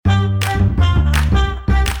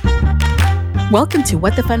Welcome to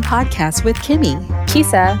WtFun podcast with Kimmy,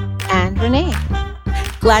 Kisa, and Renee.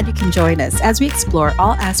 Glad you can join us as we explore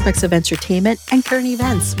all aspects of entertainment and current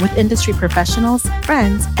events with industry professionals,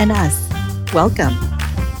 friends, and us. Welcome.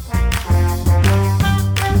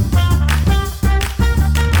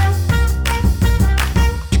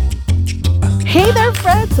 Hey there,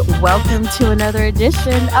 friends. Welcome to another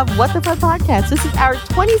edition of WtFun podcast. This is our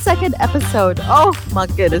 22nd episode. Oh my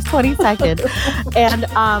goodness, 22nd. And,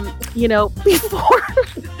 before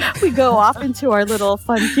we go off into our little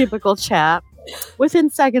fun cubicle chat, within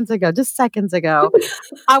seconds ago,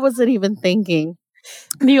 I wasn't even thinking.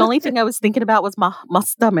 The only thing I was thinking about was my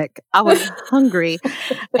stomach. I was hungry.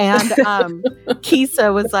 And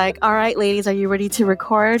Kisa was like, all right, ladies, are you ready to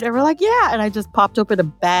record? And we're like, yeah. And I just popped open a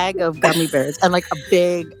bag of gummy bears and like a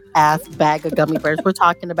big ass bag of gummy bears. We're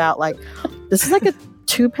talking about this is like a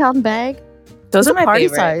 2-pound bag. Those are my party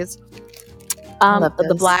favorite. size.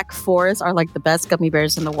 The Black Forest are like the best gummy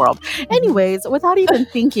bears in the world. Anyways, without even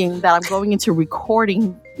thinking that I'm going into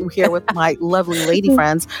recording here with my lovely lady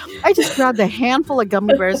friends, I just grabbed a handful of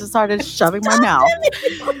gummy bears and started shoving my mouth.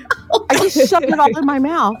 I just shoved it all in my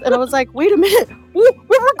mouth. And I was like, wait a minute. We're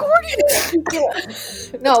recording.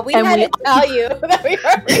 No, we had to tell you that we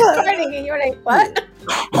were recording and you were like, what?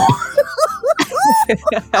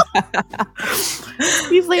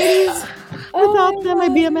 These ladies, without them,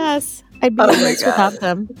 I'd be a mess. I'd be a mess without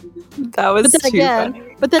them. That was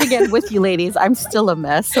funny. But then again, with you ladies, I'm still a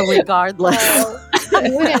mess. So regardless. We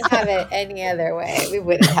wouldn't have it any other way.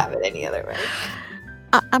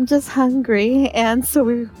 I'm just hungry. And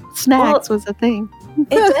so snacks was a thing.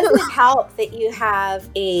 It doesn't help that you have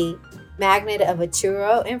a magnet of a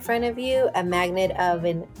churro in front of you, a magnet of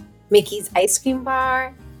a Mickey's ice cream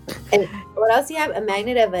bar. And what else do you have? A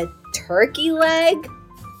magnet of a turkey leg.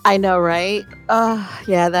 I know, right?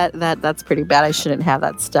 Yeah, that's pretty bad. I shouldn't have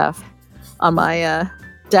that stuff on my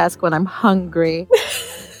desk when I'm hungry.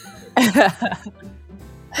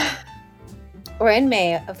 We're in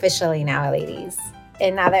May officially now, ladies.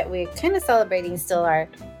 And now that we're kind of celebrating still our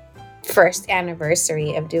first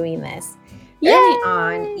anniversary of doing this. Yay! Early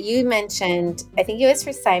on, you mentioned, I think it was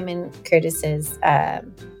for Simon Curtis's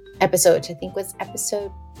episode, which I think was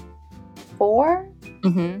episode 4.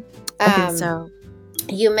 Mm-hmm. I think so.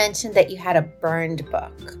 You mentioned that you had a burned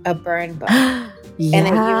book. Yeah. And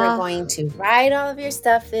then you were going to write all of your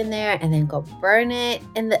stuff in there and then go burn it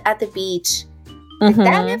at the beach. Did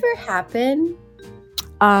that ever happen?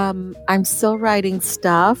 I'm still writing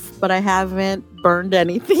stuff, but I haven't burned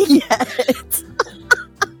anything yet.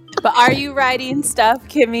 But are you writing stuff,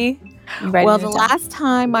 Kimmy? Well, the last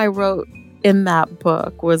time I wrote in that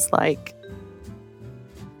book was like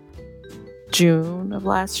June of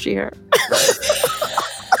last year.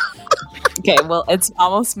 Okay, well, it's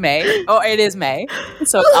almost May. Oh, it is May.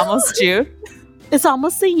 So it's almost June. It's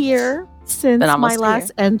almost a year since my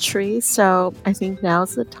last entry. So I think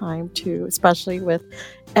now's the time to, especially with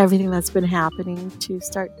everything that's been happening, to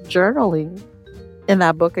start journaling in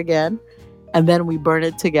that book again. And then we burn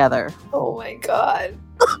it together. Oh my God.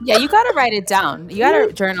 Yeah, you got to write it down. You got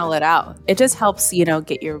to journal it out. It just helps,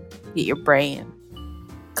 get your brain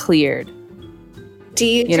cleared. Do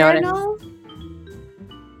you journal?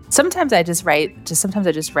 Sometimes I just write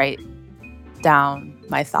down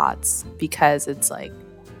my thoughts because it's like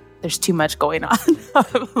there's too much going on.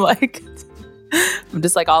 I'm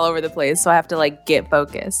just like all over the place, so I have to get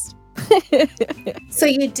focused. So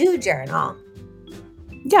you do journal?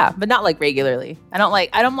 Yeah, but not regularly. I don't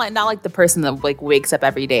not like the person that wakes up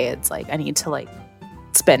every day. It's like I need to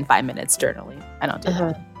spend 5 minutes journaling. I don't do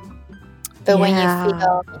that. But when you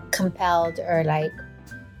feel compelled or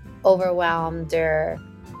overwhelmed or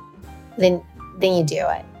then you do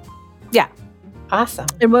it. Yeah. Awesome.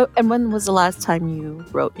 And when was the last time you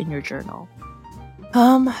wrote in your journal?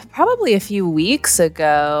 Probably a few weeks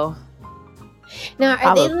ago. Now,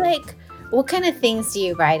 are they what kind of things do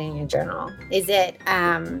you write in your journal? Is it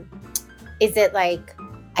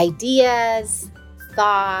ideas,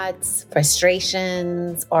 thoughts,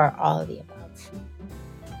 frustrations, or all of the above?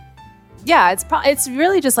 Yeah, it's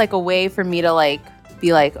really just a way for me to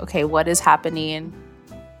be okay, what is happening?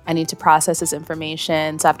 I need to process this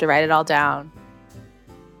information, so I have to write it all down.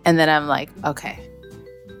 And then I'm okay.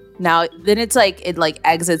 Now, then it's it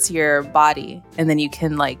exits your body, and then you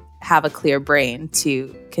can have a clear brain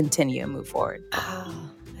to continue and move forward. Oh,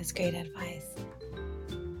 that's great advice.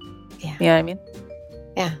 Yeah. You know what I mean?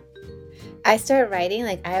 Yeah. I started writing,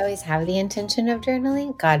 I always have the intention of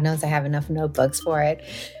journaling. God knows I have enough notebooks for it.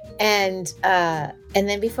 And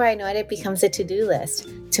then before I know it, it becomes a to-do list.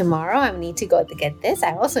 Tomorrow I need to go to get this.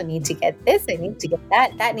 I also need to get this. I need to get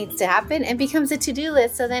that. That needs to happen, and becomes a to-do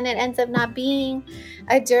list. So then it ends up not being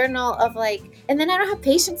a journal of like, and then I don't have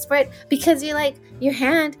patience for it because you're like, your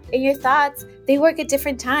hand and your thoughts, they work at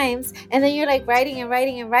different times. And then you're like writing and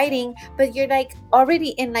writing and writing, but you're like already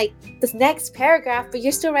in like this next paragraph, but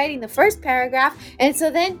you're still writing the first paragraph. And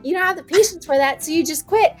so then you don't have the patience for that. So you just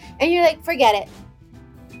quit and you're like, forget it.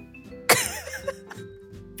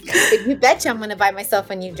 But you betcha I'm going to buy myself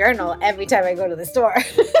a new journal every time I go to the store.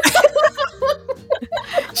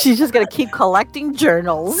 She's just going to keep collecting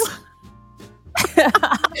journals.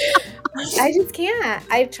 I just can't.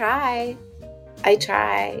 I try. I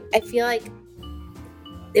feel like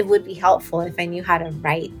it would be helpful if I knew how to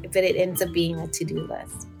write, but it ends up being a to-do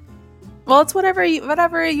list. Well, it's whatever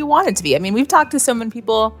you want it to be. I mean, we've talked to so many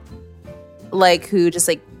people like who just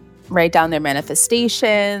like write down their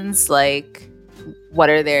manifestations, like what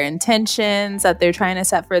are their intentions that they're trying to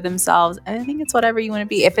set for themselves. And I think it's whatever you want to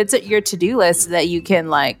be. If it's your to-do list that you can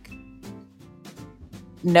like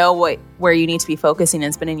know where you need to be focusing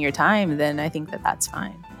and spending your time, then I think that's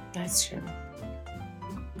fine. That's true.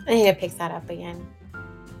 I need to pick that up again.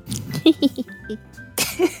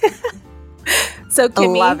 So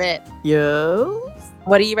Kimmy, love it. Yes.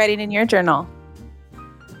 What are you writing in your journal?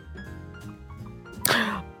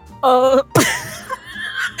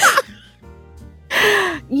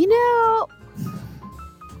 You know,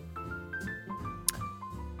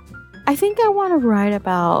 I think I want to write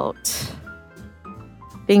about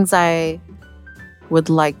things I would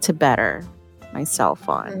like to better myself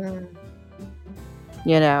on. Mm-hmm.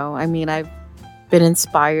 You know, I mean, I've been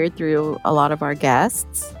inspired through a lot of our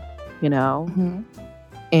guests, you know,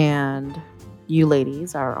 and you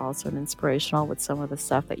ladies are also inspirational with some of the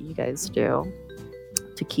stuff that you guys do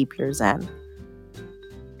to keep your zen.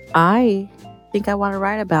 I think I want to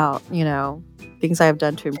write about, you know, things I have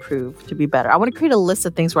done to improve, to be better. I want to create a list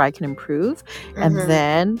of things where I can improve, and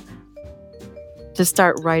then just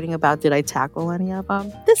start writing about, did I tackle any of them?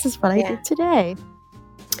 This is what I did today.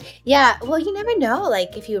 Yeah, well, you never know.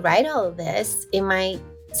 Like, if you write all of this,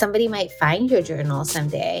 somebody might find your journal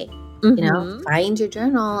someday. You know, find your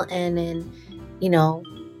journal and then, you know,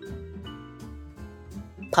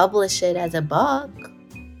 publish it as a book.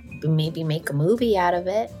 Maybe make a movie out of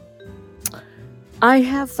it. I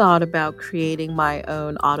have thought about creating my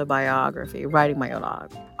own autobiography, writing my own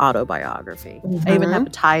autobiography. I even have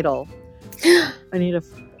a title. You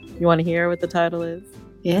want to hear what the title is?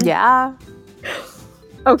 Yeah.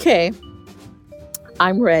 Okay.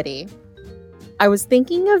 I'm ready. I was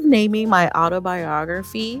thinking of naming my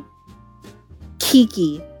autobiography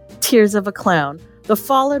Kiki, Tears of a Clown, The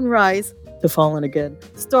Fall and Rise, The Fallen Again,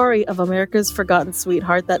 Story of America's Forgotten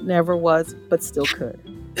Sweetheart That Never Was, But Still Could.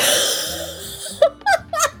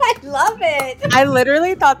 I love it. I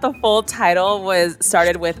literally thought the full title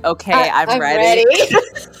started with, okay, I'm ready.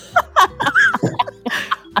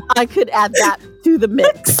 I could add that to the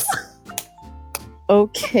mix.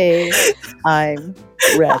 Okay, I'm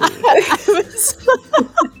ready.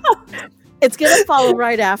 It's going to follow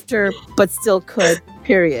right after, but still could,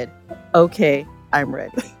 period. Okay, I'm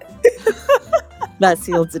ready. That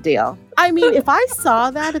seals the deal. I mean, if I saw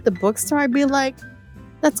that at the bookstore, I'd be like,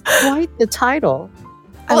 that's quite the title.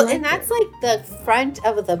 Well, and that's like the front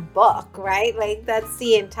of the book, right? Like, that's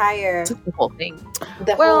the entire... the whole thing.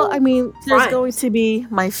 I mean, there's going to be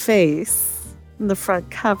my face in the front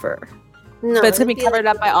cover. No, but it's going to be covered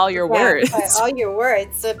up by all your words. By all your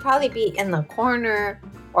words. So it'd probably be in the corner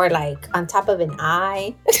or like on top of an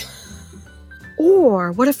eye.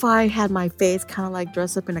 Or what if I had my face kind of like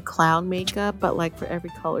dressed up in a clown makeup, but like for every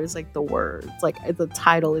color is like the words. Like the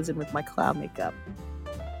title isn't with my clown makeup.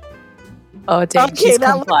 Oh, dang, she's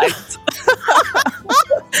complex.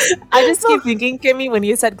 I just keep thinking, Kimmy, when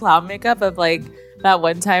you said clown makeup, of like that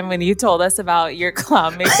one time when you told us about your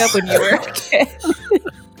clown makeup when you were a kid.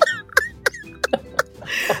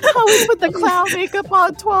 How we put the clown makeup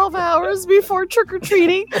on 12 hours before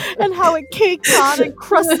trick-or-treating, and how it caked on and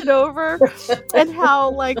crusted over, and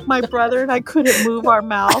how like my brother and I couldn't move our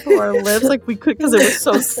mouth or our lips like we could because it was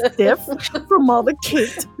so stiff from all the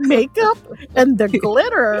caked makeup and the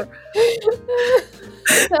glitter.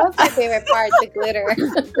 That was my favorite part, the glitter.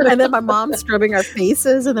 And then my mom scrubbing our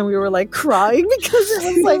faces, and then we were like crying because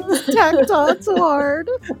it was like tacked on so hard.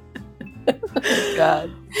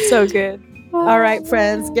 God, so good. All right,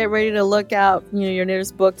 friends, get ready to look out, your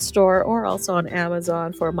nearest bookstore or also on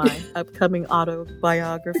Amazon for my upcoming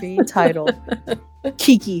autobiography titled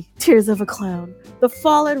Kiki, Tears of a Clown, The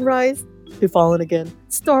Fall and Rise, The Fallen Again,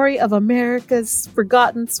 Story of America's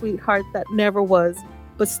Forgotten Sweetheart That Never Was,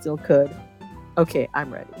 but still could. Okay,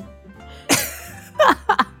 I'm ready.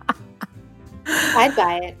 I'd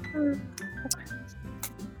buy it.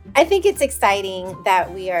 I think it's exciting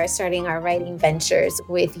that we are starting our writing ventures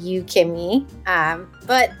with you, Kimmy.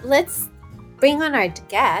 But let's bring on our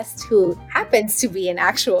guest, who happens to be an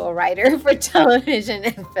actual writer for television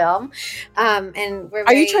and film. And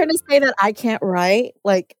Are you trying to say that I can't write?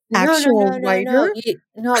 Like actual writer?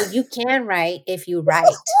 No, you can write if you write,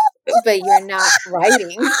 but you're not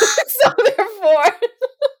writing. So therefore...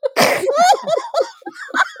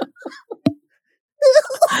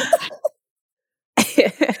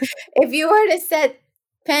 If you were to set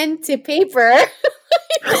pen to paper and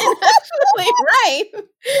actually write,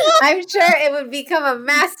 I'm sure it would become a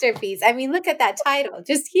masterpiece. I mean, look at that title.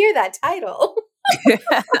 Just hear that title.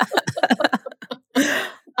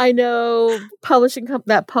 I know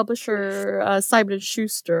that publisher, Simon &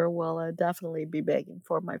 Schuster, will definitely be begging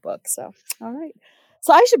for my book. So, all right.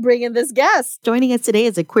 So I should bring in this guest. Joining us today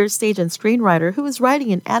is a queer stage and screenwriter who is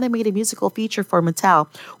writing an animated musical feature for Mattel,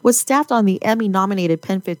 was staffed on the Emmy-nominated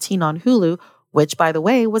PEN15 on Hulu, which, by the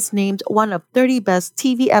way, was named one of 30 best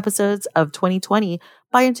TV episodes of 2020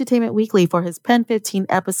 by Entertainment Weekly for his PEN15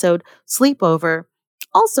 episode, Sleepover.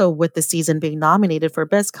 Also with the season being nominated for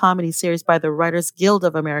Best Comedy Series by the Writers Guild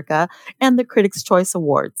of America and the Critics' Choice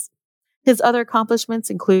Awards. His other accomplishments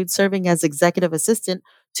include serving as executive assistant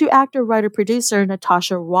to actor-writer-producer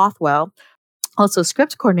Natasha Rothwell, also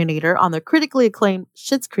script coordinator on the critically acclaimed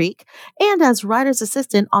Schitt's Creek, and as writer's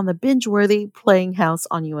assistant on the binge-worthy Playing House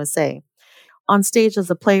on USA. On stage as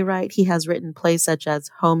a playwright, he has written plays such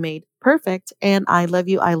as Homemade Perfect and I Love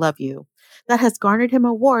You, I Love You, that has garnered him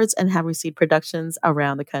awards and have received productions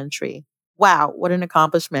around the country. Wow, what an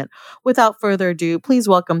accomplishment. Without further ado, please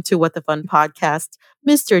welcome to What the Fun podcast,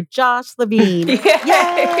 Mr. Josh Levine. Yay!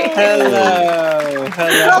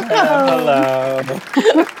 Hello.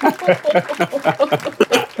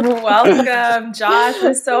 Welcome, Josh.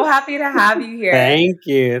 We're so happy to have you here. Thank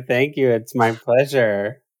you. It's my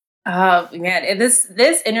pleasure. Oh man, this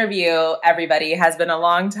interview, everybody, has been a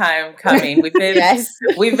long time coming. We've been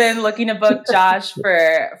we've been looking to book Josh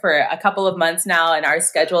for a couple of months now, and our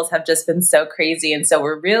schedules have just been so crazy. And so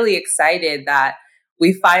we're really excited that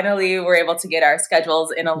we finally were able to get our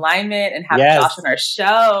schedules in alignment and have Josh on our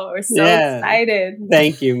show. We're so excited.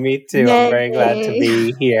 Thank you. Me too. Yay. I'm very glad to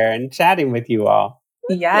be here and chatting with you all.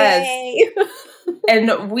 Yes. Yay.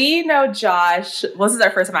 And we know Josh. Well, this is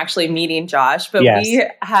our first time actually meeting Josh, but we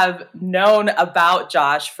have known about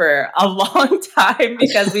Josh for a long time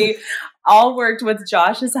because we all worked with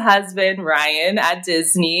Josh's husband, Ryan, at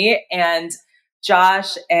Disney. And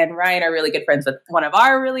Josh and Ryan are really good friends with one of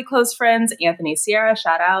our really close friends, Anthony Sierra.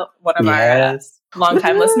 Shout out, one of our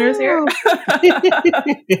longtime listeners here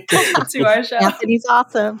to our show. Anthony's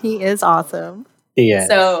awesome. He is awesome. Yes.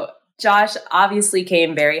 So Josh obviously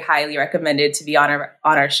came very highly recommended to be on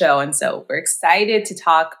our show. And so we're excited to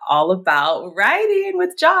talk all about writing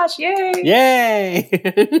with Josh. Yay!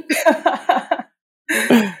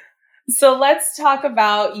 So let's talk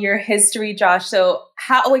about your history, Josh. So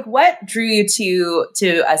what drew you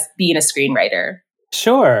to us being a screenwriter?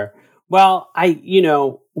 Sure. Well,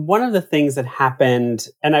 one of the things that happened,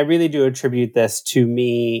 and I really do attribute this to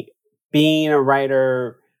me being a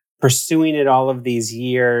writer, pursuing it all of these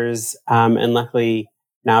years, and luckily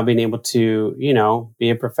now being able to, be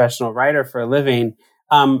a professional writer for a living,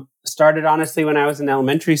 started honestly when I was in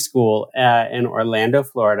elementary school in Orlando,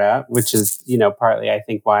 Florida, which is, partly I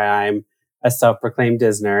think why I'm a self-proclaimed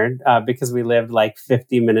Disney nerd, because we lived like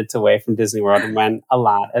 50 minutes away from Disney World and went a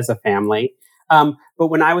lot as a family. But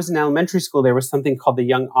when I was in elementary school, there was something called the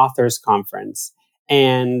Young Authors Conference.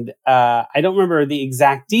 And I don't remember the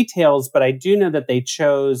exact details, but I do know that they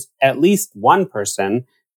chose at least one person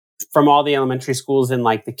from all the elementary schools in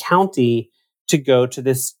like the county to go to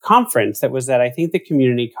this conference that was at, I think, the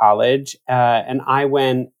community college. And I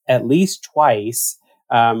went at least twice,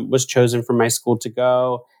 was chosen from my school to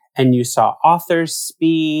go. And you saw authors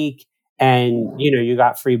speak and, you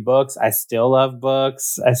got free books. I still love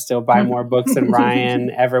books. I still buy more books than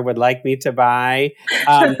Ryan ever would like me to buy.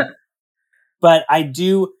 But I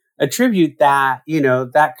do attribute that,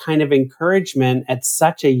 that kind of encouragement at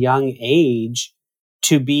such a young age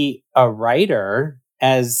to be a writer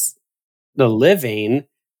as the living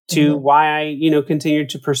to why I, continued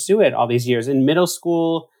to pursue it all these years. In middle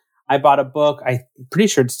school, I bought a book. I'm pretty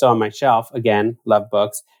sure it's still on my shelf. Again, love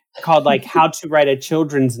books, called like How to Write a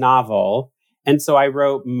Children's Novel. And so I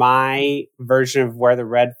wrote my version of Where the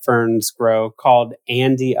Red Ferns Grow called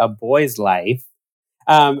Andy, A Boy's Life.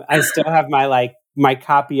 I still have my like my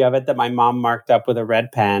copy of it that my mom marked up with a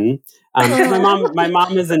red pen. My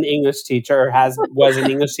mom is an English teacher, was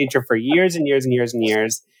an English teacher for years and years and years and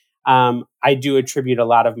years. I do attribute a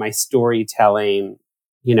lot of my storytelling,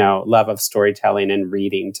 love of storytelling and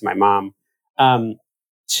reading to my mom.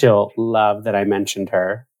 She'll love that I mentioned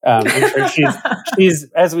her. I'm sure she's,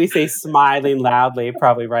 as we say, smiling loudly,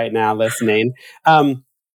 probably right now listening.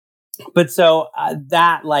 But so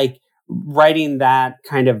that, like, writing that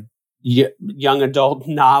kind of young adult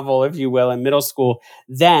novel, if you will, in middle school,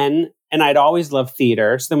 and I'd always loved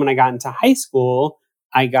theater. So then when I got into high school,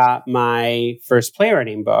 I got my first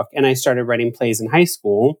playwriting book, and I started writing plays in high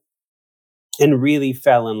school and really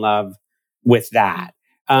fell in love with that,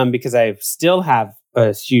 because I still have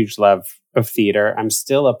a huge love of theater. I'm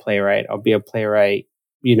still a playwright. I'll be a playwright,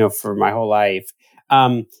 for my whole life.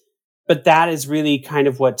 But that is really kind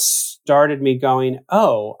of what started me going,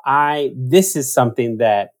 this is something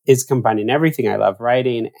that is combining everything I love,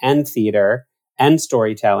 writing and theater and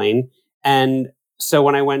storytelling. And so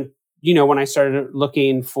when I started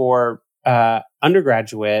looking for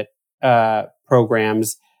undergraduate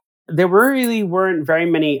programs, there really weren't very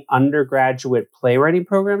many undergraduate playwriting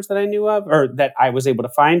programs that I knew of or that I was able to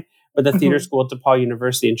find. But the theater school at DePaul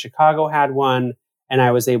University in Chicago had one. And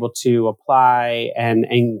I was able to apply and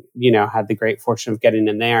had the great fortune of getting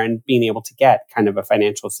in there and being able to get kind of a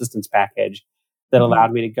financial assistance package that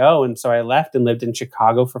allowed me to go. And so I left and lived in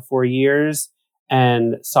Chicago for 4 years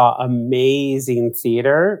and saw amazing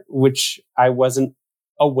theater, which I wasn't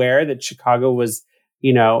aware that Chicago was,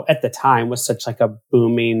 at the time was such like a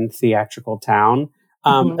booming theatrical town,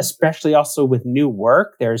 especially also with new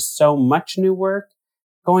work. There's so much new work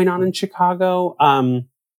going on in Chicago.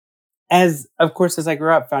 As I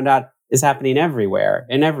grew up, found out is happening everywhere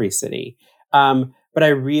in every city. But I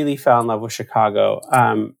really fell in love with Chicago.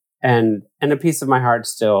 And a piece of my heart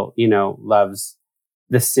still, loves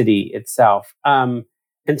the city itself. And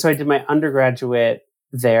so I did my undergraduate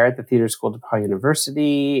there at the theater school at DePaul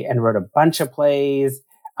University and wrote a bunch of plays.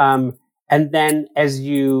 And then as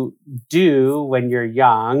you do when you're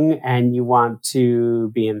young and you want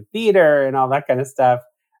to be in theater and all that kind of stuff,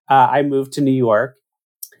 I moved to New York.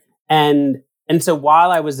 And so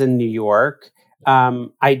while I was in New York,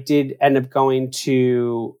 I did end up going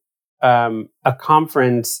to a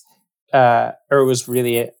conference, or it was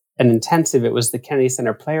really an intensive. It was the Kennedy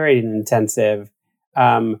Center Playwriting Intensive.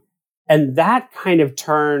 And that kind of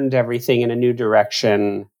turned everything in a new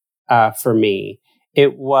direction for me.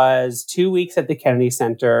 It was 2 weeks at the Kennedy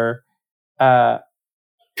Center.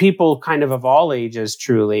 People kind of all ages,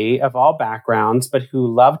 truly, of all backgrounds, but who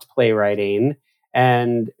loved playwriting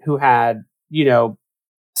and who had,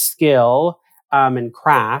 skill and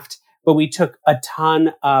craft. But we took a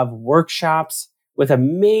ton of workshops with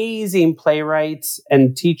amazing playwrights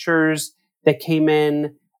and teachers that came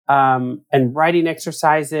in, and writing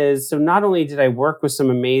exercises. So not only did I work with some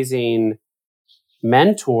amazing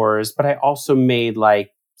mentors, but I also made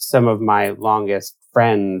like some of my longest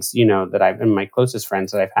friends, and my closest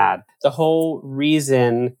friends that I've had. The whole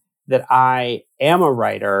reason that I am a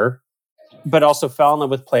writer, but also fell in love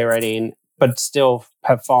with playwriting, but still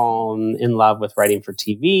have fallen in love with writing for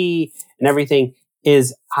TV and everything,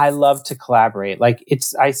 is I love to collaborate. Like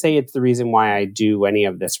I say it's the reason why I do any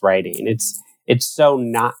of this writing.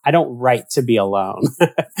 I don't write to be alone.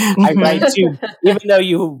 I write to, even though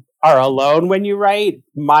you are alone when you write,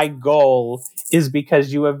 my goal is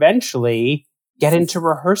because you eventually get into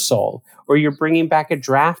rehearsal or you're bringing back a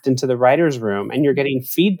draft into the writer's room and you're getting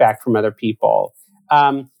feedback from other people.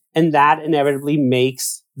 And that inevitably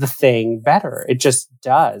makes the thing better. It just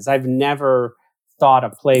does. I've never thought a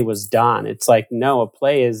play was done. It's like, no, a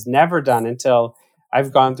play is never done until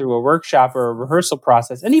I've gone through a workshop or a rehearsal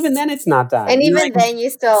process. And even then it's not done. And even then you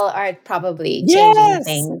still are probably changing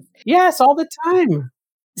things. Yes, all the time.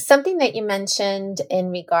 Something that you mentioned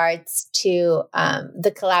in regards to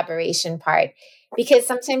the collaboration part, because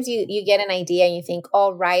sometimes you get an idea and you think,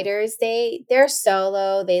 writers, they're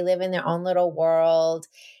solo, they live in their own little world.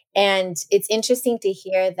 And it's interesting to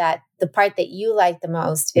hear that the part that you like the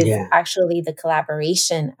most is actually the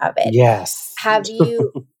collaboration of it. Yes. Have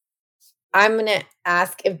you, I'm going to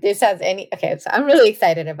ask if this has any, okay, so I'm really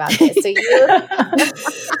excited about this. So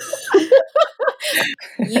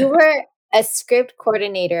you were a script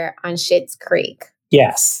coordinator on Schitt's Creek.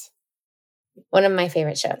 Yes. One of my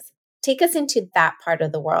favorite shows. Take us into that part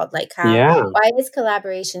of the world. Like why is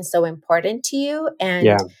collaboration so important to you?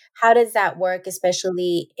 And how does that work,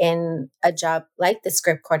 especially in a job like the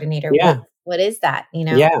script coordinator? Yeah. What is that,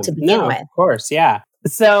 to begin with? Of course. Yeah.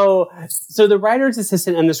 So the writer's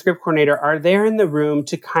assistant and the script coordinator are there in the room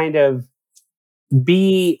to kind of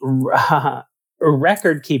be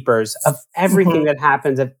record keepers of everything that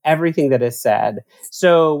happens, of everything that is said.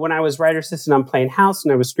 So when I was writer assistant on Playing House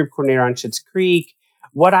and I was script coordinator on Schitt's Creek,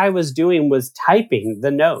 what I was doing was typing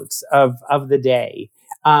the notes of the day,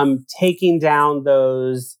 taking down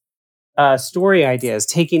those story ideas,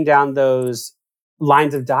 taking down those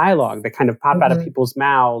lines of dialogue that kind of pop out of people's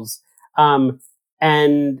mouths,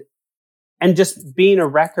 and just being a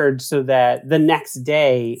record so that the next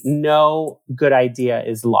day, no good idea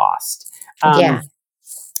is lost.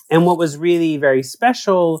 And what was really very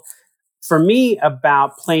special for me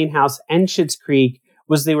about Playing House and Schitt's Creek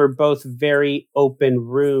was they were both very open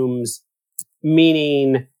rooms,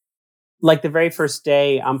 meaning like the very first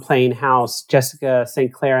day on Playing House, Jessica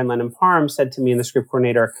St. Clair and Lennon Parham said to me and the script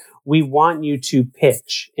coordinator, we want you to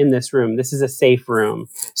pitch in this room. This is a safe room.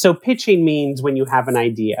 So pitching means when you have an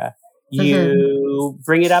idea, you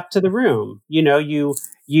bring it up to the room. You know, you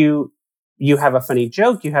have a funny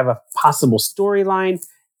joke, you have a possible storyline.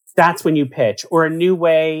 That's when you pitch, or a new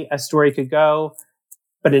way a story could go.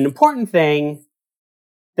 But an important thing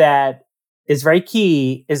that is very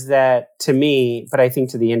key is that to me, but I think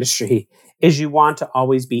to the industry, is you want to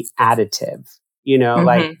always be additive. You know,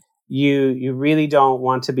 like you really don't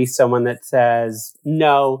want to be someone that says,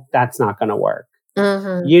 no, that's not going to work.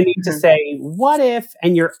 You need to say, what if,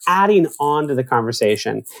 and you're adding on to the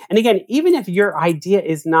conversation. And again, even if your idea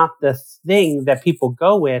is not the thing that people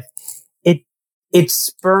go with, it's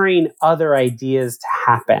spurring other ideas to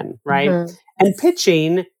happen, right? And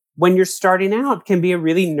pitching, when you're starting out, can be a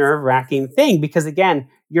really nerve-wracking thing because, again,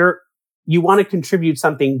 you want to contribute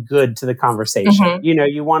something good to the conversation. You know,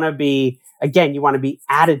 you want to be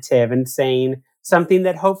additive and saying something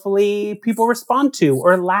that hopefully people respond to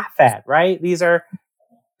or laugh at, right? These are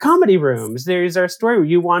comedy rooms. There's our story where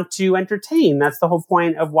you want to entertain. That's the whole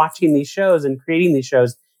point of watching these shows and creating these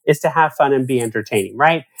shows, is to have fun and be entertaining,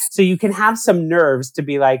 right? So you can have some nerves to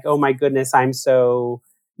be like, oh my goodness, I'm so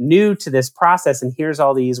new to this process. And here's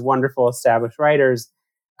all these wonderful established writers.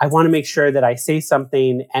 I want to make sure that I say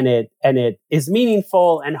something and it is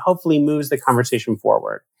meaningful and hopefully moves the conversation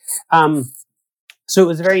forward. So it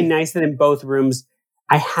was very nice that in both rooms,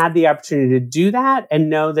 I had the opportunity to do that and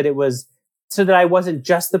know that it was so that I wasn't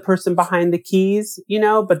just the person behind the keys, you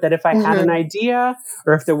know, but that if I had an idea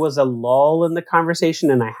or if there was a lull in the conversation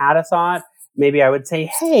and I had a thought, maybe I would say,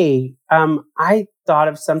 hey, I thought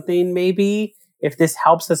of something, maybe if this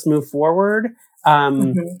helps us move forward.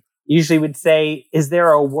 Usually would say, is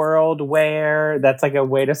there a world where, that's like a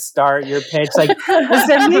way to start your pitch. Like, is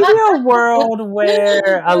there maybe a world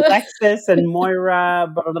where Alexis and Moira,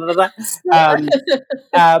 blah, blah, blah,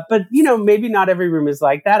 blah. But, you know, maybe not every room is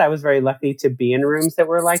like that. I was very lucky to be in rooms that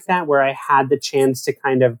were like that, where I had the chance to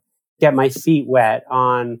kind of get my feet wet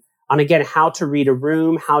on again, how to read a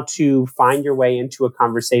room, how to find your way into a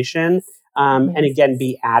conversation, and again,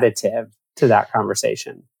 be additive to that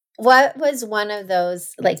conversation. What was one of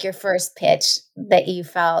those, like your first pitch that you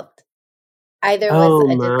felt either was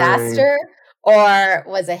a disaster or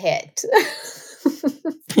was a hit?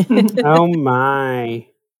 Oh my.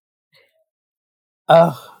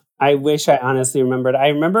 Oh, I wish I honestly remembered. I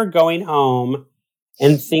remember going home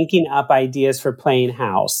and thinking up ideas for Playing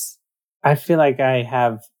House. I feel like I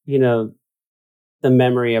have, you know, the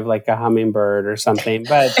memory of like a hummingbird or something,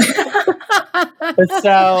 but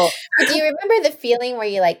so. Do you remember the feeling? Were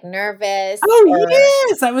you like nervous? Oh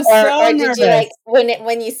yes, I was so nervous. Did you like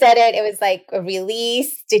when you said it? It was like a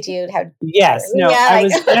release. Did you have? Yes, no, I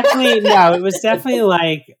was definitely no. It was definitely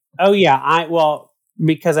like, oh yeah,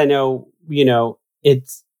 because I know, you know,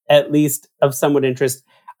 it's at least of somewhat interest.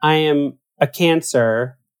 I am a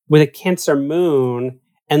Cancer with a Cancer moon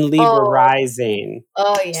and Libra rising.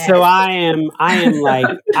 Oh yeah. So I am like,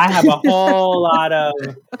 I have a whole lot of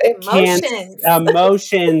emotions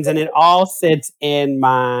and it all sits in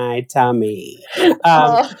my tummy.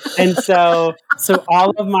 And so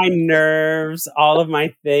all of my nerves, all of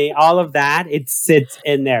that, it sits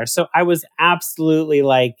in there. So I was absolutely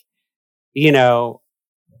like, you know,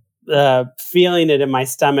 feeling it in my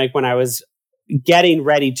stomach when I was getting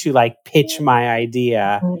ready to like pitch my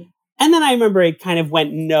idea. And then I remember it kind of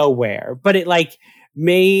went nowhere, but it like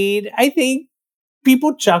made, I think,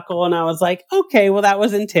 people chuckle. And I was like, okay, well, that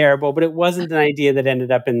wasn't terrible, but it wasn't an idea that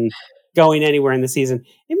ended up in going anywhere in the season.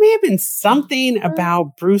 It may have been something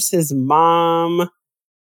about Bruce's mom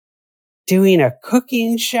doing a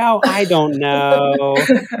cooking show. I don't know,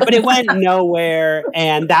 but it went nowhere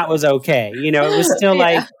and that was okay. You know, it was still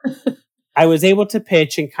like, I was able to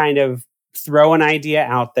pitch and kind of throw an idea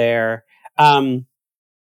out there.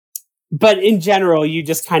 But in general, you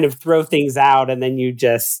just kind of throw things out and then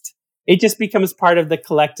it just becomes part of the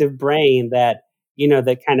collective brain that,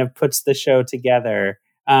 that kind of puts the show together.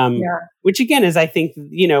 Which again is, I think,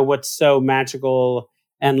 what's so magical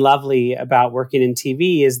and lovely about working in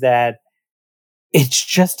TV is that it's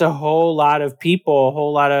just a whole lot of people, a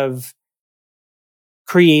whole lot of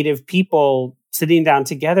creative people sitting down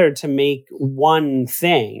together to make one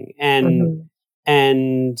thing. And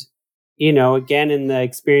again, in the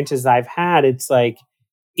experiences I've had, it's like,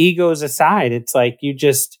 egos aside, it's like you're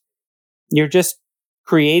just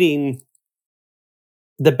creating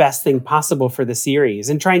the best thing possible for the series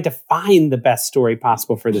and trying to find the best story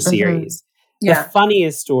possible for the series. The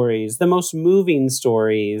funniest stories, the most moving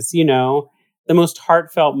stories, the most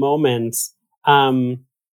heartfelt moments. And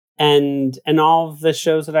all of the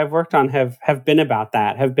shows that I've worked on have been about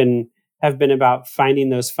that, have been about finding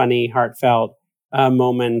those funny, heartfelt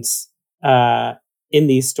moments in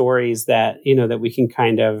these stories that, that we can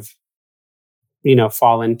kind of,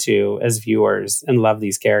 fall into as viewers and love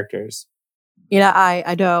these characters.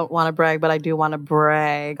 I don't want to brag, but I do want to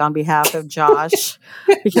brag on behalf of Josh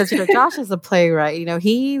because, Josh is a playwright.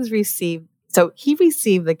 He received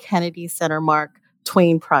the Kennedy Center Mark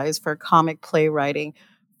Twain Prize for comic playwriting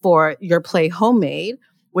for your play Homemade,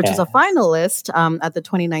 which is a finalist at the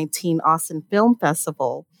 2019 Austin Film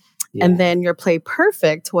Festival. Yeah. And then your play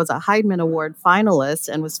Perfect was a Heidman Award finalist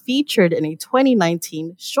and was featured in a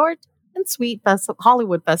 2019 Short and Sweet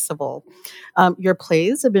Hollywood Festival. Your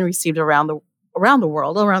plays have been received around the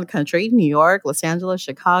world, around the country, New York, Los Angeles,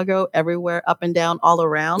 Chicago, everywhere, up and down, all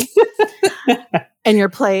around. And your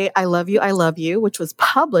play, I Love You, which was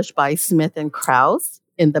published by Smith Krause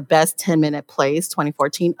in the Best 10-Minute Plays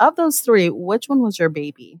 2014. Of those three, which one was your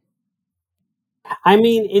baby? I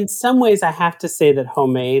mean, in some ways, I have to say that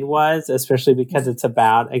Homemade was, especially because it's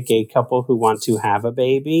about a gay couple who want to have a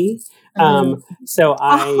baby. So so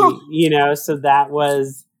that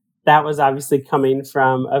was obviously coming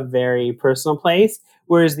from a very personal place.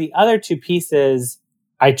 Whereas the other two pieces,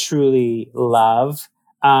 I truly love.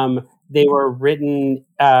 They were written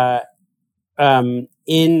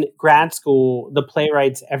in grad school. The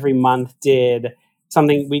playwrights every month did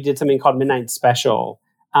something called Midnight Special.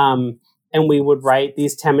 And we would write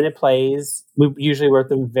these 10-minute plays. We usually wrote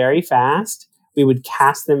them very fast. We would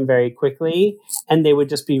cast them very quickly, and they would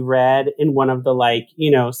just be read in one of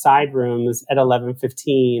the side rooms at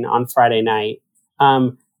 11:15 on Friday night.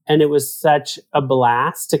 And it was such a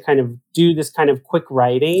blast to kind of do this kind of quick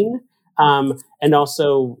writing, and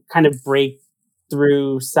also kind of break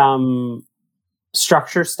through some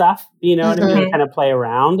structure stuff, what I mean, kind of play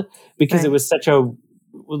around because it was such a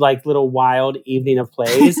little wild evening of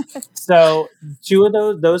plays. So two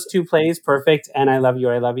of those two plays, Perfect and I Love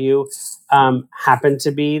You, happened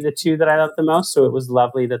to be the two that I loved the most. So it was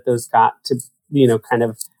lovely that those got to, kind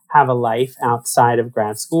of have a life outside of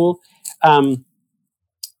grad school.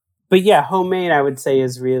 But yeah, Homemade, I would say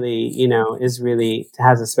is really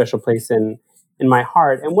has a special place in my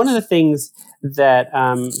heart. And one of the things that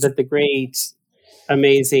the great,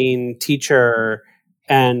 amazing teacher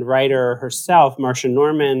and writer herself, Marcia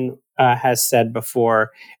Norman, has said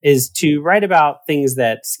before, is to write about things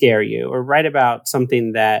that scare you, or write about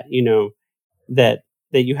something that that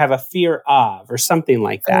you have a fear of, or something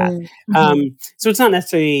like that. So it's not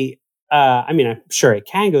necessarily. I'm sure it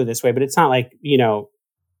can go this way, but it's not like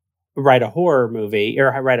write a horror movie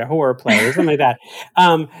or write a horror play or something like that.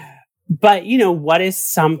 But what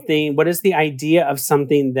is the idea of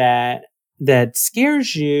something that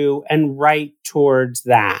scares you, and write towards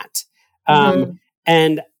that.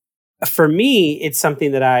 And for me, it's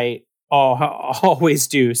something that I always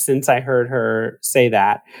do since I heard her say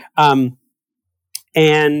that.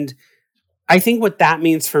 And I think what that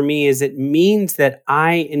means for me is it means that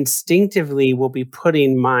I instinctively will be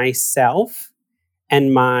putting myself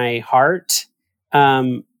and my heart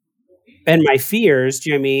and my fears, do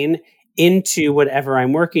you know what I mean, into whatever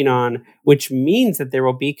I'm working on, which means that there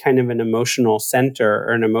will be kind of an emotional center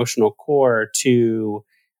or an emotional core to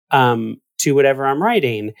whatever I'm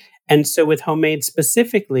writing. And so with Homemade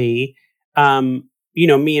specifically, me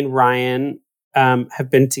and Ryan have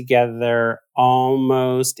been together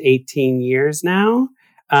almost 18 years now.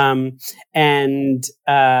 And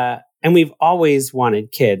we've always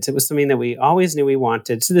wanted kids. It was something that we always knew we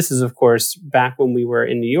wanted. So this is, of course, back when we were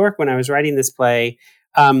in New York, when I was writing this play.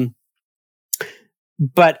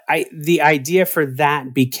 But the idea for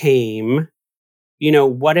that became,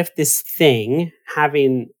 what if this thing,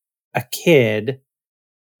 having a kid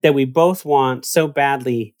that we both want so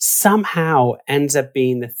badly, somehow ends up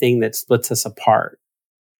being the thing that splits us apart?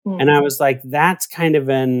 And I was like, that's kind of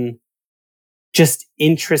an just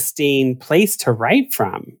interesting place to write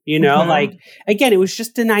from, like, again, it was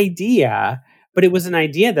just an idea, but it was an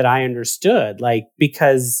idea that I understood, like,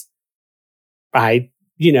 because I,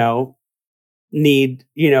 need,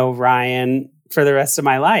 Ryan for the rest of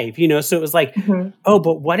my life, so it was like, oh,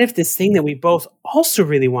 but what if this thing that we both also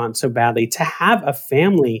really want so badly, to have a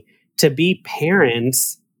family, to be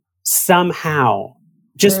parents somehow,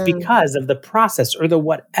 just because of the process or the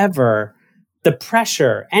whatever, the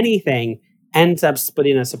pressure, anything ends up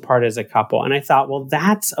splitting us apart as a couple. And I thought, well,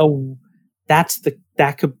 that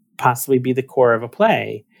could possibly be the core of a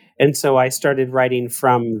play. And so I started writing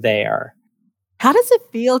from there. How does it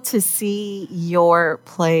feel to see your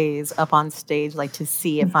plays up on stage, like to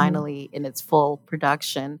see it finally in its full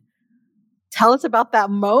production? Tell us about that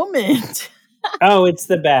moment. Oh, it's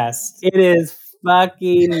the best. It is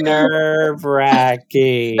fucking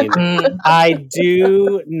nerve-wracking. I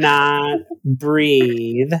do not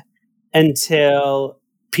breathe until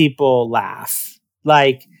people laugh.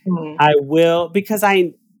 Like, I will, because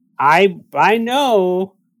I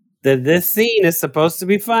know that this scene is supposed to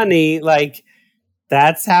be funny. Like,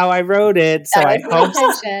 that's how I wrote it. So I hope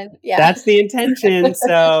that's the intention.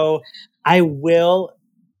 So I will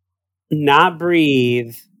not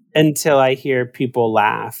breathe until I hear people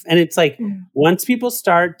laugh. And it's like, once people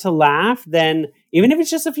start to laugh, then even if it's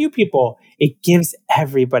just a few people, it gives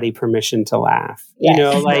everybody permission to laugh.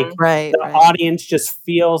 Yes. The audience just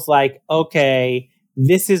feels like, okay,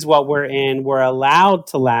 this is what we're in. We're allowed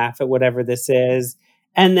to laugh at whatever this is.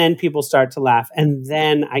 And then people start to laugh, and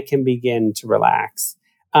then I can begin to relax.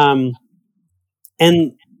 And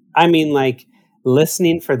I mean, like,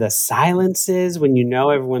 listening for the silences when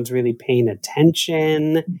everyone's really paying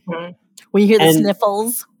attention. When you hear the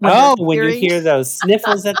sniffles. When you hear those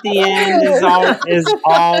sniffles at the end is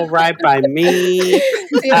all right by me.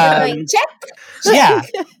 Check. Yeah.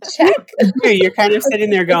 Check. You're kind of sitting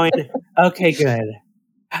there going, okay, good.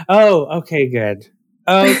 Oh, okay, good.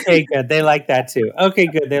 Okay, good. They like that too. Okay,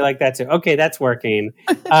 good. They like that too. Okay, that's working.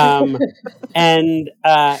 And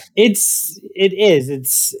it's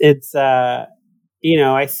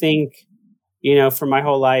I think, for my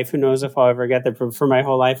whole life, who knows if I'll ever get there, for my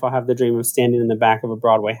whole life, I'll have the dream of standing in the back of a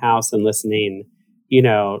Broadway house and listening,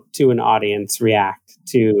 to an audience react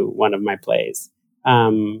to one of my plays.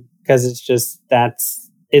 Because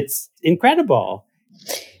it's incredible.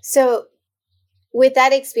 So with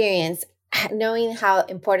that experience, knowing how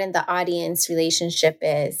important the audience relationship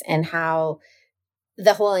is and how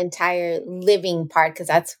the whole entire living part, because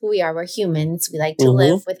that's who we are. We're humans. We like to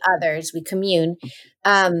live with others. We commune.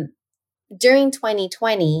 During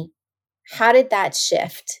 2020, how did that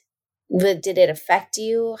shift? Did it affect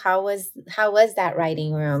you? How was that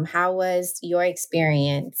writing room? How was your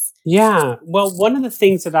experience? Yeah. Well, one of the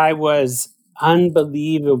things that I was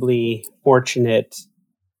unbelievably fortunate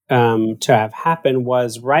to have happen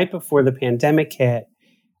was right before the pandemic hit,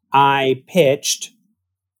 I pitched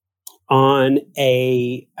on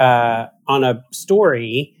a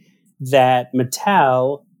story that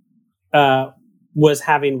Mattel was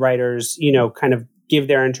having writers, kind of give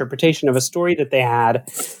their interpretation of a story that they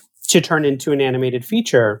had to turn into an animated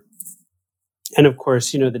feature. And of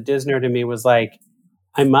course, the Disney to me was like,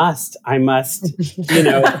 I must, I must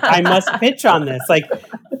pitch on this. Like,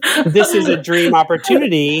 this is a dream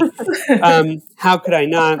opportunity. How could I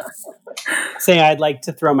not say I'd like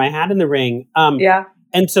to throw my hat in the ring?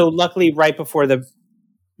 And so luckily, right before the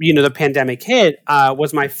pandemic hit,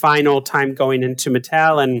 was my final time going into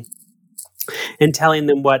Mattel and telling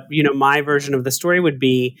them what, my version of the story would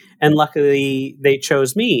be. And luckily they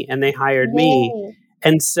chose me and they hired me.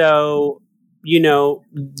 And so,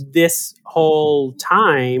 this whole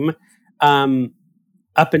time,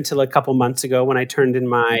 up until a couple months ago when I turned in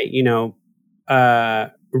my,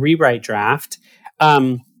 rewrite draft,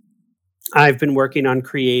 I've been working on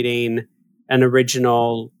creating an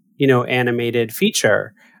original, animated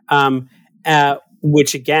feature,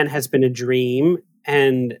 which again has been a dream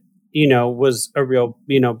and, was a real,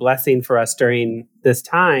 blessing for us during this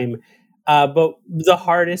time. But the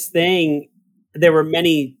hardest thing, there were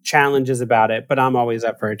many challenges about it, but I'm always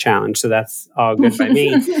up for a challenge. So that's all good by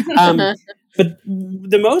me. But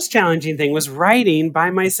the most challenging thing was writing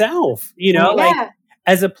by myself, like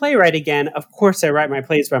as a playwright, again, of course I write my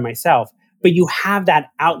plays by myself, but you have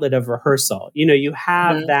that outlet of rehearsal. You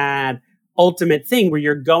have that ultimate thing where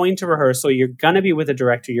you're going to rehearsal, you're going to be with a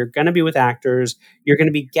director, you're going to be with actors, you're going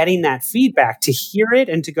to be getting that feedback to hear it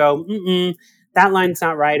and to go, that line's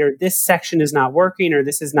not right, or this section is not working, or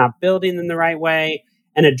this is not building in the right way.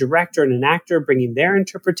 And a director and an actor bringing their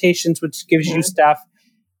interpretations, which gives you stuff.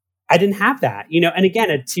 I didn't have that, and again,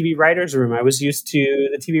 a TV writer's room, I was used to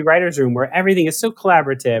the TV writer's room where everything is so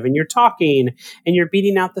collaborative and you're talking and you're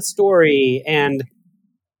beating out the story. And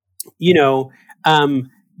you know,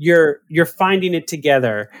 you're finding it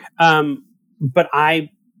together. But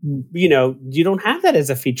you don't have that as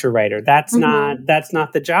a feature writer. That's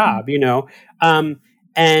not the job,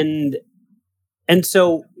 and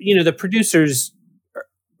so, the producers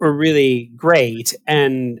were really great.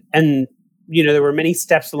 And there were many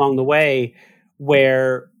steps along the way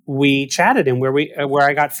where we chatted and where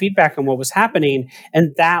I got feedback on what was happening.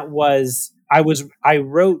 And that was, I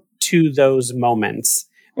wrote to those moments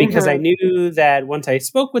because I knew that once I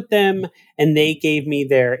spoke with them and they gave me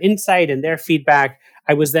their insight and their feedback,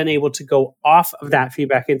 I was then able to go off of that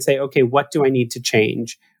feedback and say, okay, what do I need to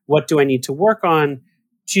change? What do I need to work on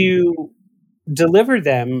to deliver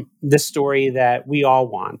them the story that we all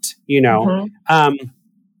want,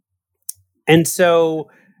 and so,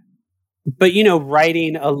 but,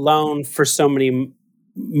 writing alone for so many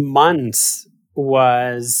months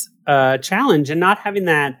was a challenge, and not having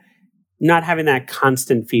that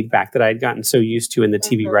constant feedback that I'd gotten so used to in the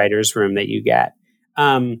TV writer's room that you get.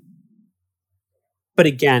 But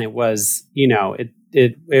again, it was,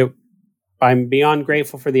 I'm beyond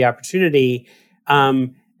grateful for the opportunity,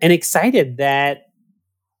 and excited that,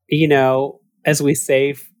 as we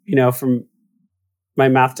say, from my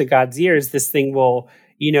mouth to God's ears, this thing will,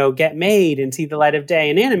 get made and see the light of day.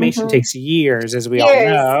 And animation takes years, as we all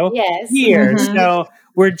know. Yes. Years. So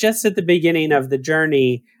we're just at the beginning of the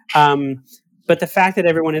journey. But the fact that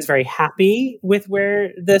everyone is very happy with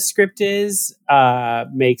where the script is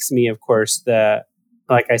makes me, of course,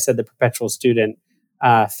 like I said, the perpetual student,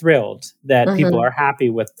 thrilled that people are happy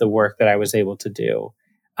with the work that I was able to do.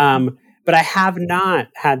 But I have not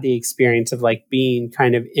had the experience of being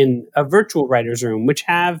kind of in a virtual writer's room, which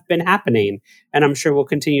have been happening, and I'm sure will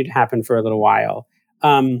continue to happen for a little while.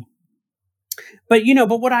 But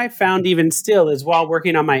what I found even still is, while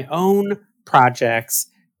working on my own projects,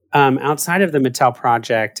 outside of the Mattel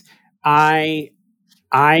project, I'm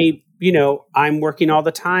working all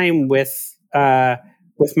the time with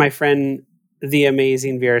my friend, the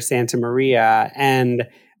amazing Vera Santa Maria, and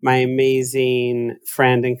my amazing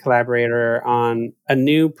friend and collaborator on a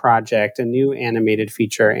new project, a new animated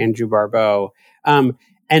feature, Andrew Barbeau.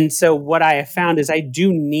 And so what I have found is I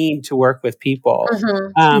do need to work with people.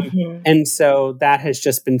 And so that has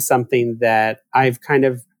just been something that I've kind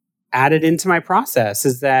of added into my process,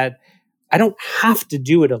 is that I don't have to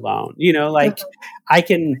do it alone. I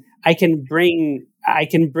can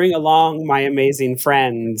bring along my amazing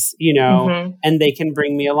friends, and they can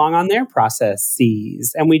bring me along on their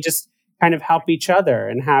processes, and we just kind of help each other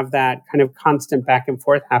and have that kind of constant back and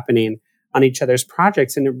forth happening on each other's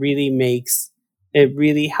projects. And it really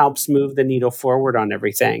helps move the needle forward on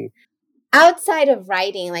everything. Outside of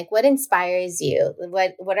writing, what inspires you?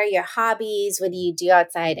 What are your hobbies? What do you do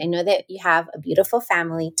outside? I know that you have a beautiful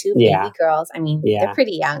family, 2 baby girls. I mean, they're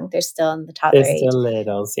pretty young. They're still in the toddler age. They're still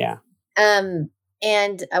littles, yeah.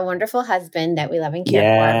 And a wonderful husband that we love and care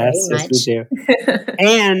for very much. Yes, we do.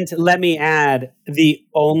 And let me add, the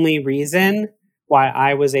only reason why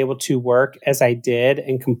I was able to work as I did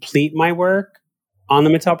and complete my work on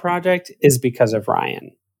the Mattel project is because of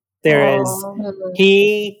Ryan.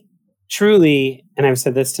 He truly, and I've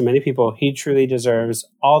said this to many people, he truly deserves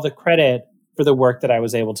all the credit for the work that I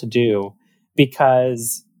was able to do,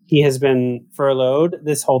 because he has been furloughed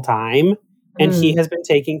this whole time, and he has been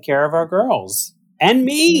taking care of our girls and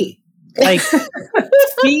me,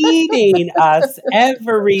 feeding us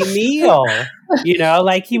every meal,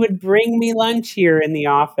 he would bring me lunch here in the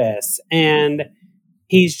office. And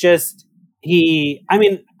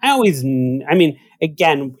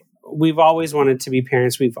again, we've always wanted to be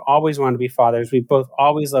parents. We've always wanted to be fathers. We've both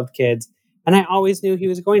always loved kids. And I always knew he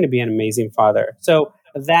was going to be an amazing father. So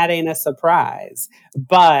that ain't a surprise.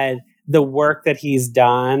 But the work that he's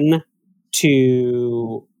done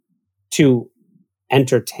to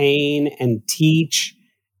entertain and teach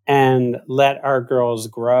and let our girls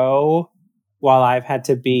grow while I've had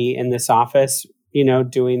to be in this office,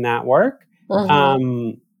 doing that work,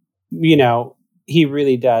 he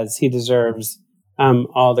really does. He deserves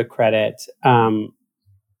all the credit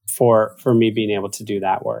for me being able to do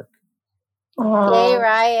that work. Yay,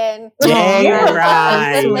 Ryan. Yay,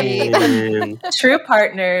 Ryan. True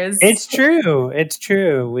partners. It's true.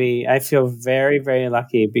 I feel very, very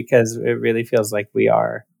lucky, because it really feels like we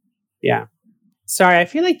are. Yeah. Sorry, I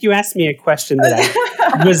feel like you asked me a question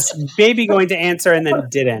that I was maybe going to answer and then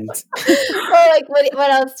didn't. Well,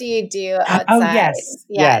 what else do you do outside? Oh,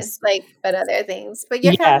 yes. But other things. But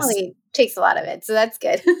your family takes a lot of it, so that's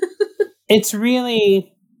good. It's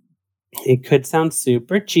really, it could sound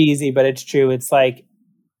super cheesy, but it's true. It's isn't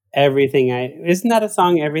that a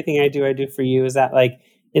song, Everything I Do for You? Is that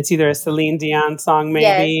It's either a Celine Dion song,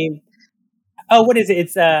 maybe. Yes. Oh, what is it?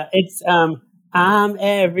 It's I'm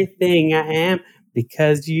everything I am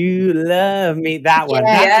because you love me. That one.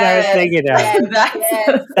 That's what I was thinking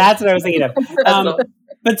of. That's what I was thinking of.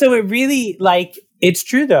 But so it really, like, it's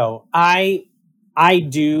true though. I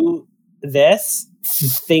do this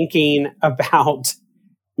thinking about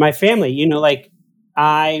my family. You know, like,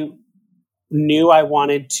 I knew I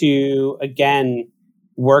wanted to, again,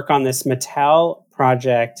 work on this Mattel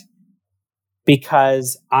project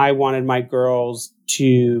because I wanted my girls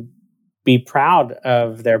to be proud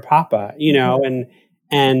of their papa, you know,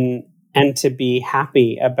 and to be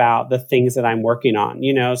happy about the things that I'm working on,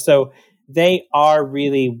 you know. So they are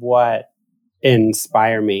really what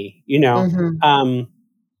inspire me, you know.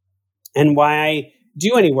 And why I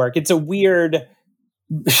do any work. It's a weird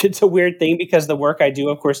thing because the work I do,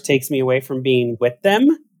 of course, takes me away from being with them,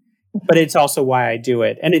 but it's also why I do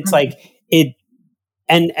it. And it's like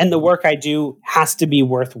and the work I do has to be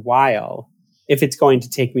worthwhile if it's going to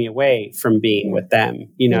take me away from being with them.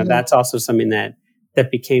 You know, that's also something that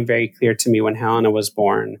became very clear to me when Helena was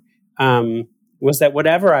born, was that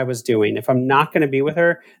whatever I was doing, if I'm not going to be with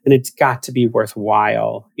her, then it's got to be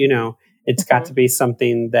worthwhile. You know, it's got to be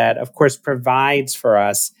something that, of course, provides for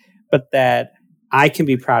us, but that I can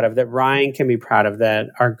be proud of, that Ryan can be proud of, that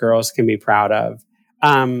our girls can be proud of.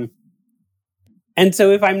 And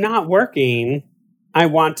so if I'm not working, I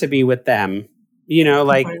want to be with them, you know,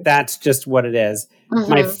 like that's just what it is.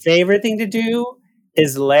 My favorite thing to do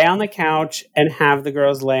is lay on the couch and have the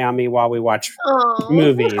girls lay on me while we watch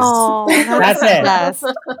movies. That's it.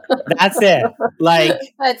 That's it. Like,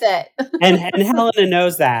 that's it. and Helena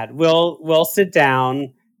knows that. We'll sit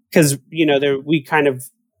down because, you know, we kind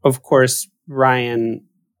of course, Ryan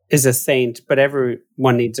is a saint, but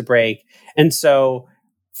everyone needs a break. And so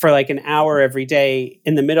for like an hour every day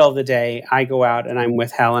in the middle of the day, I go out and I'm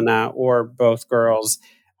with Helena or both girls.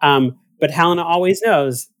 But Helena always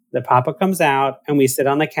knows that Papa comes out and we sit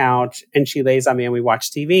on the couch and she lays on me and we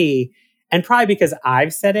watch TV. And probably because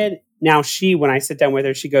I've said it, now when I sit down with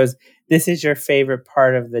her, she goes, "This is your favorite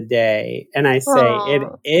part of the day." And I say, "It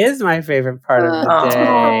is my favorite part of the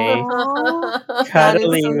day.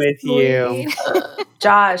 Cuddling with you."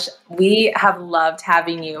 Josh, we have loved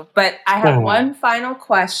having you, but I have one final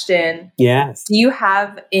question. Yes. Do you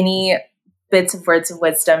have any bits of words of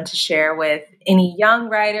wisdom to share with any young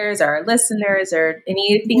writers or listeners, or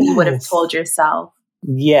anything you would have told yourself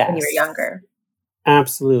when you were younger?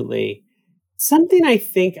 Absolutely. Something I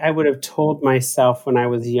think I would have told myself when I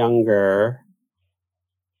was younger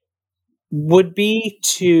would be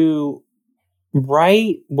to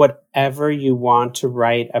write whatever you want to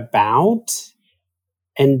write about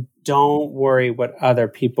and don't worry what other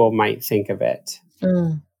people might think of it.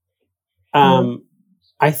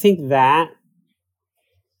 I think that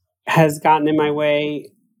has gotten in my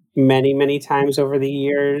way many, many times over the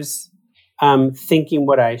years. Thinking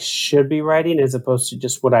what I should be writing as opposed to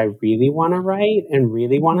just what I really want to write and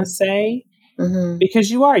really want to say. Because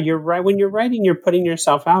you're right. When you're writing, you're putting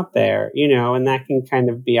yourself out there, you know, and that can kind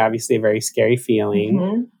of be obviously a very scary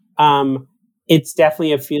feeling. It's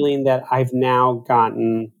definitely a feeling that I've now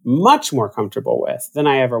gotten much more comfortable with than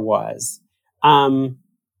I ever was.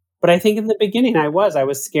 But I think in the beginning I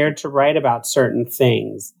was scared to write about certain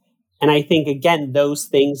things. And I think, again, those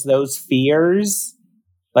things, those fears,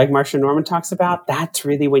 like Marsha Norman talks about, that's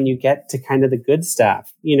really when you get to kind of the good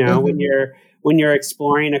stuff, you know, when you're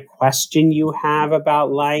exploring a question you have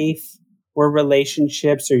about life or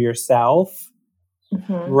relationships or yourself,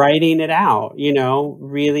 writing it out, you know,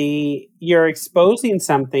 really you're exposing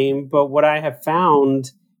something. But what I have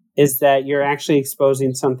found is that you're actually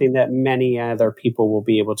exposing something that many other people will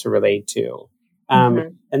be able to relate to.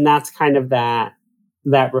 And that's kind of that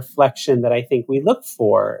reflection that I think we look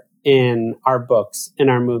for in our books, in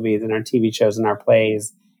our movies, in our TV shows, in our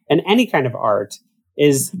plays, and any kind of art,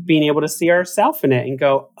 is being able to see ourselves in it and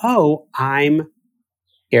go, "Oh,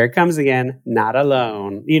 here it comes again, not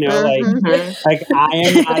alone." You know, like I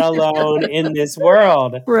am not alone in this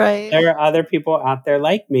world. Right. There are other people out there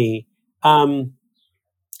like me.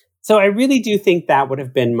 So I really do think that would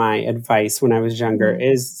have been my advice when I was younger,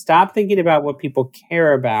 is stop thinking about what people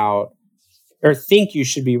care about or think you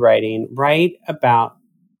should be writing. Write about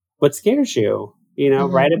what scares you, you know,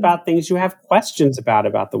 write about things you have questions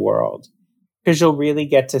about the world, because you'll really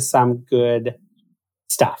get to some good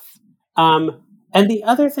stuff. And the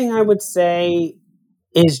other thing I would say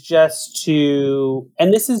is just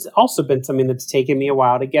and this has also been something that's taken me a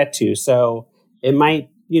while to get to. So it might,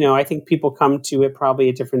 you know, I think people come to it probably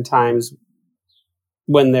at different times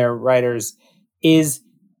when they're writers, it's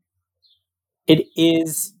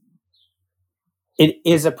it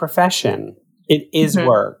is a profession. It is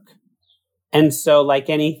work. And so like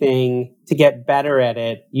anything, to get better at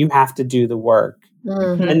it, you have to do the work.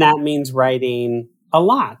 And that means writing a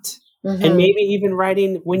lot. And maybe even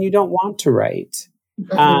writing when you don't want to write.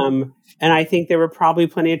 And I think there were probably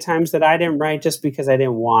plenty of times that I didn't write just because I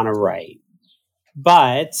didn't want to write.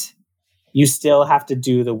 But you still have to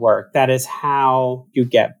do the work. That is how you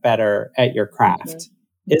get better at your craft,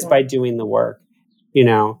 is by doing the work. You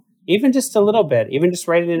know, even just a little bit, even just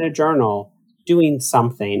writing in a journal, doing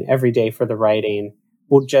something every day for the writing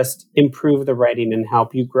will just improve the writing and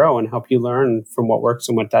help you grow and help you learn from what works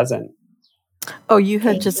and what doesn't. Oh, you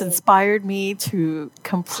have just inspired me to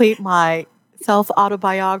complete my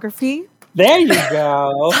self-autobiography. There you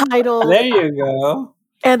go. Title. There you go.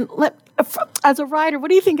 And as a writer, what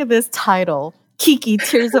do you think of this title? Kiki,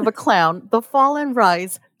 Tears of a Clown, The Fallen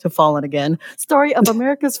Rise to Fallen Again. Story of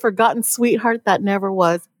America's forgotten sweetheart that never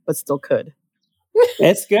was, but still could.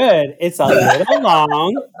 It's good. It's a little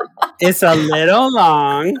long. It's a little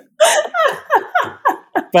long.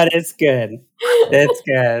 But it's good. It's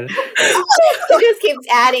good. He just keeps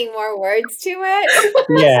adding more words to it.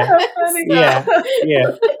 Yeah.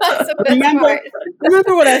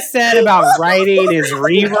 Remember what I said about writing is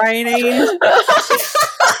rewriting?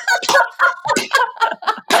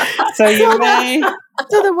 So you may.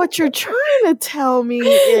 So then what you're trying to tell me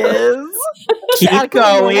is... Keep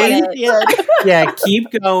going. Yeah, keep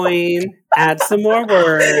going. Add some more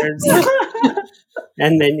words.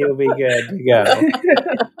 And then you'll be good to go.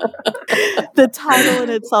 The title in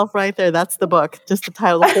itself right there, that's the book. Just the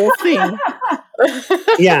title, the whole thing.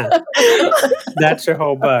 Yeah. That's your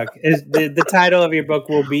whole book. The title of your book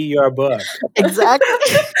will be your book. Exactly.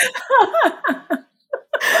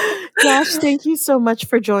 Josh, thank you so much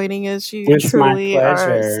for joining us. You truly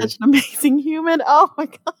are such an amazing human. Oh my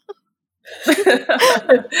God.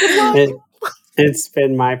 It's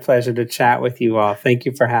been my pleasure to chat with you all. Thank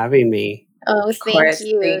you for having me. Oh, thank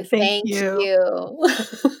you. Thank you.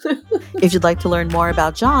 If you'd like to learn more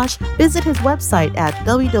about Josh, visit his website at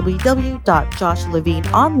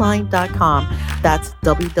www.joshlevineonline.com. That's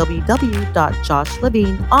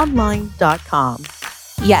www.joshlevineonline.com.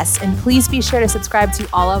 Yes, and please be sure to subscribe to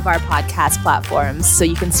all of our podcast platforms so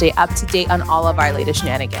you can stay up to date on all of our latest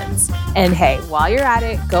shenanigans. And hey, while you're at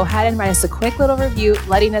it, go ahead and write us a quick little review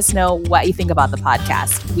letting us know what you think about the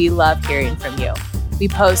podcast. We love hearing from you. We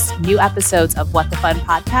post new episodes of WtFun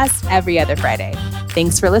podcast every other Friday.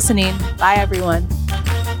 Thanks for listening. Bye, everyone.